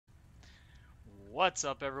What's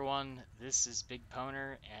up, everyone? This is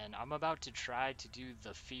BigPowner, and I'm about to try to do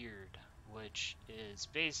the Feared, which is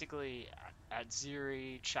basically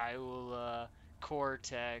Atziri, Chaiula,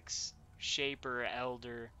 Cortex, Shaper,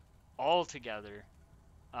 Elder, all together.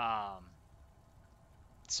 Um,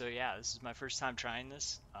 so yeah, this is my first time trying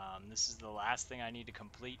this. This is the last thing I need to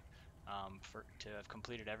complete for to have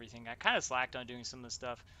completed everything. I kind of slacked on doing some of the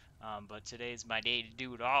stuff, but today's my day to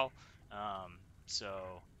do it all.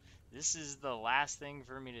 So this is the last thing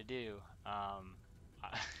for me to do. I,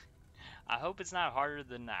 I hope it's not harder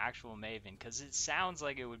than the actual Maven, because it sounds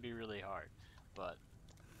like it would be really hard, but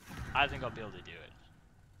I think I'll be able to do it.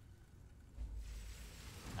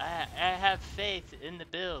 I have faith in the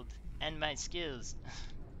build and my skills.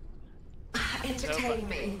 Entertain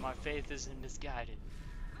me. My faith isn't misguided.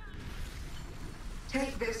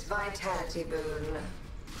 Take this vitality boon.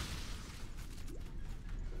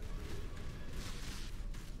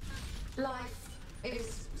 Life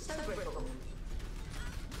is so brittle.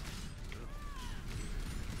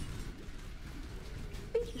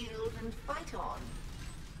 Be healed and fight on.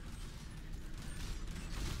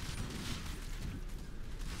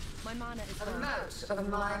 My mana is A gone. mote of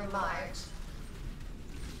my might.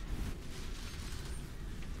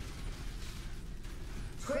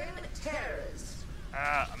 Twin terrors.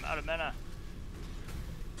 I'm out of mana.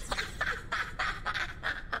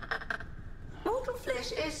 Mortal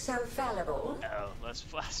flesh is so fallible. Oh, less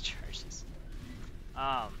flash charges.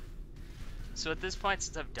 So at this point,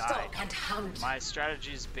 since I've died, Stalk and hunt. my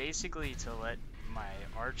strategy is basically to let my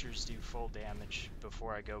archers do full damage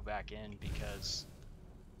before I go back in, because,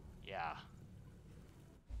 yeah,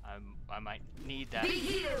 I might need that. Be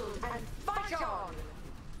healed and fight on.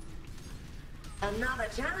 Another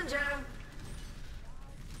challenger.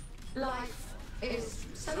 Life is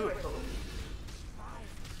so brittle.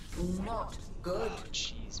 Not good. Oh,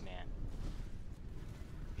 jeez, man.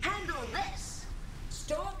 Handle this.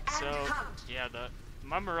 Stalk and So, hunt. yeah,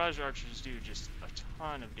 my Mirage archers do just a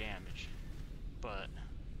ton of damage, but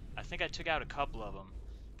I think I took out a couple of them,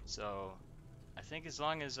 so I think as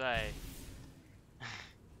long as I...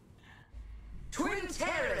 Twin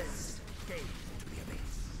terrors.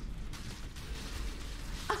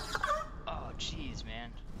 Oh, jeez, man.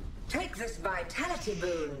 Take this vitality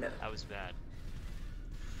boon. That was bad.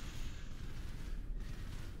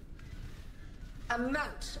 A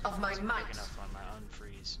mote of my Big might. enough on my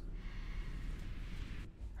unfreeze.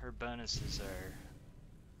 Her bonuses are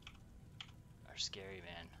scary,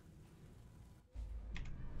 man.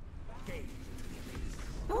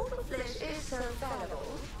 Mortal flesh is so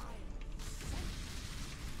fallible.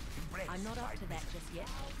 I'm not up to that just yet.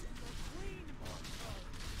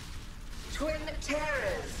 Twin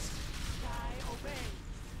terrors.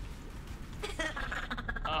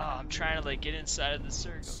 Oh, I'm trying to like get inside of the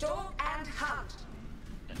circle. Stalk and hunt.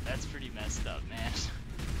 That's pretty messed up, man.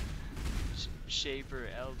 Shaper,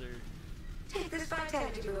 Elder. Take this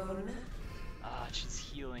vitality boon. Ah, she's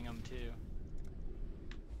healing them too.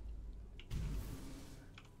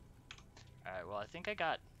 Alright, well, I think I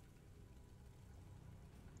got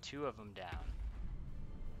 2 of them down.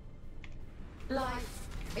 Life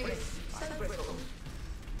is so brittle.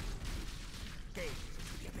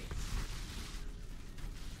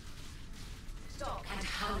 Stalk and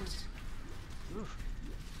hunt. Oof.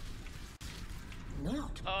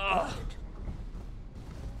 Not Oh. good.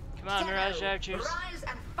 Come on, Mirage Shadow, archers. rise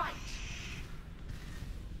and fight.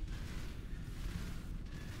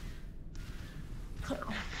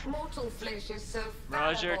 Mortal flesh is so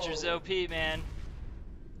Mirage fallible. archers OP, man.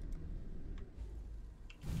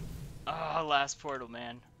 Oh, last portal,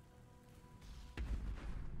 man.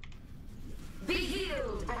 Be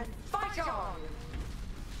healed and fight on.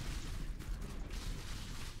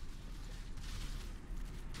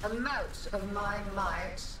 A mote of my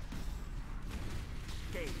might.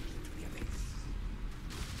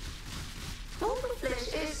 Mortal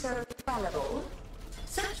flesh is so fallible.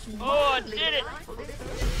 Such Oh, I wildly did it! delightful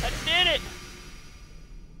I did it!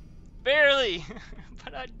 Barely!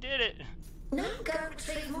 But I did it! Now go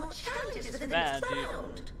retrieve more challenges for the Man, next dude.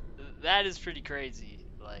 round. That is pretty crazy.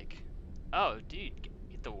 Like, oh, dude,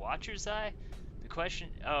 get the Watcher's Eye? The question,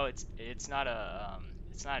 oh, it's not a,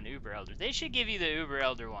 it's not an Uber Elder. They should give you the Uber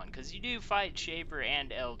Elder one, because you do fight Shaper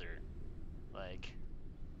and Elder. Like,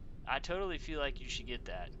 I totally feel like you should get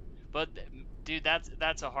that. But, dude,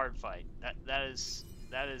 that's a hard fight. That's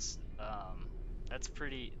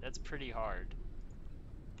pretty hard.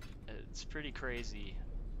 It's pretty crazy.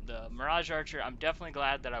 The Mirage Archer, I'm definitely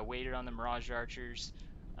glad that I waited on the Mirage Archers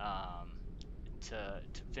to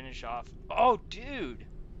finish off. Oh, dude!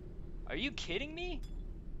 Are you kidding me?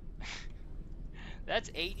 That's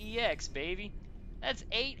 8 EX, baby. That's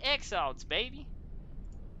 8 exalts, baby.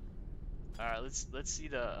 All right, let's see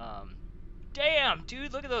the Damn,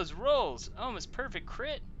 dude, look at those rolls. Almost perfect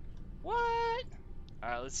crit. What? All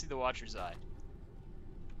right, let's see the Watcher's Eye.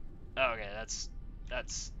 Okay, that's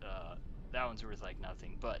that one's worth like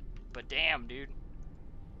nothing, but damn, dude.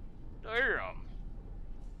 Damn.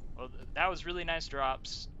 Well, that was really nice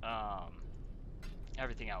drops.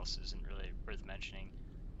 Everything else isn't really worth mentioning.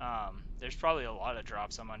 There's probably a lot of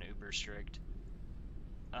drops I'm on uber strict.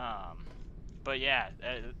 But yeah,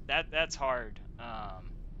 that's hard.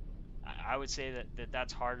 I would say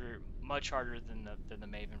that's harder, much harder than the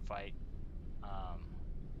Maven fight. Um,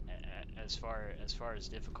 as far as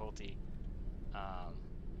difficulty, um,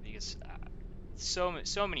 because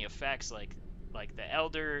so many effects like the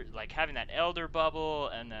elder, like having that elder bubble,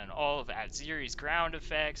 and then all of Aziri's ground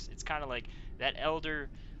effects. It's kind of like that elder,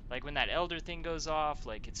 like when that elder thing goes off,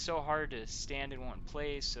 like it's so hard to stand in one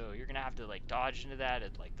place, so you're gonna have to like dodge into that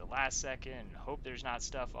at like the last second and hope there's not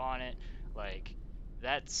stuff on it. Like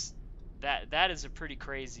that's that is a pretty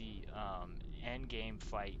crazy end game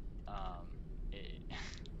fight.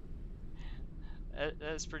 It,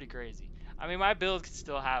 that's pretty crazy. I mean, my build could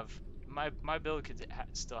still have my build could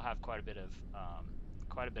still have quite a bit of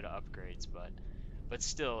upgrades, but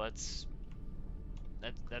still, that's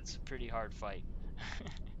a pretty hard fight.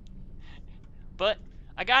 But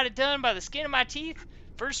I got it done by the skin of my teeth.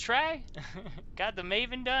 First try. Got the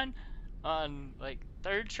Maven done on like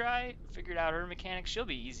third try. Figured out her mechanics. She'll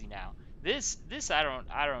be easy now. This I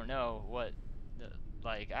don't know what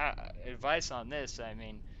like advice on this. I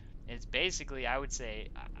mean, it's basically I would say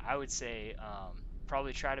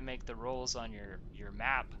probably try to make the rolls on your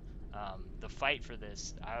map. The fight for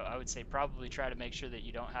this, I would say probably try to make sure that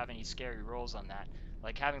you don't have any scary rolls on that.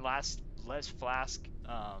 Like having less flask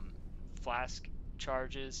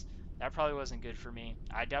charges, that probably wasn't good for me.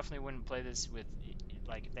 I definitely wouldn't play this with,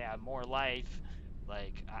 like, if they have more life.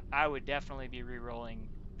 Like I would definitely be re-rolling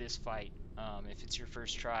this fight if it's your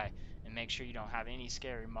first try, and make sure you don't have any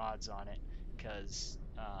scary mods on it, because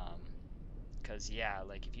yeah,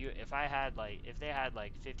 like if they had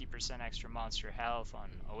like 50% extra monster health on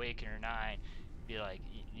Awakener 9, be like,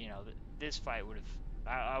 this fight would have,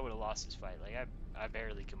 I would have lost this fight. Like I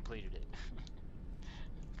barely completed it.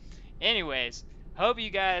 Anyways, hope you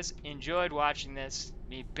guys enjoyed watching this,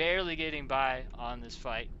 me barely getting by on this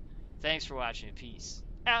fight. Thanks for watching. Peace.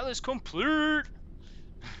 Atlas complete!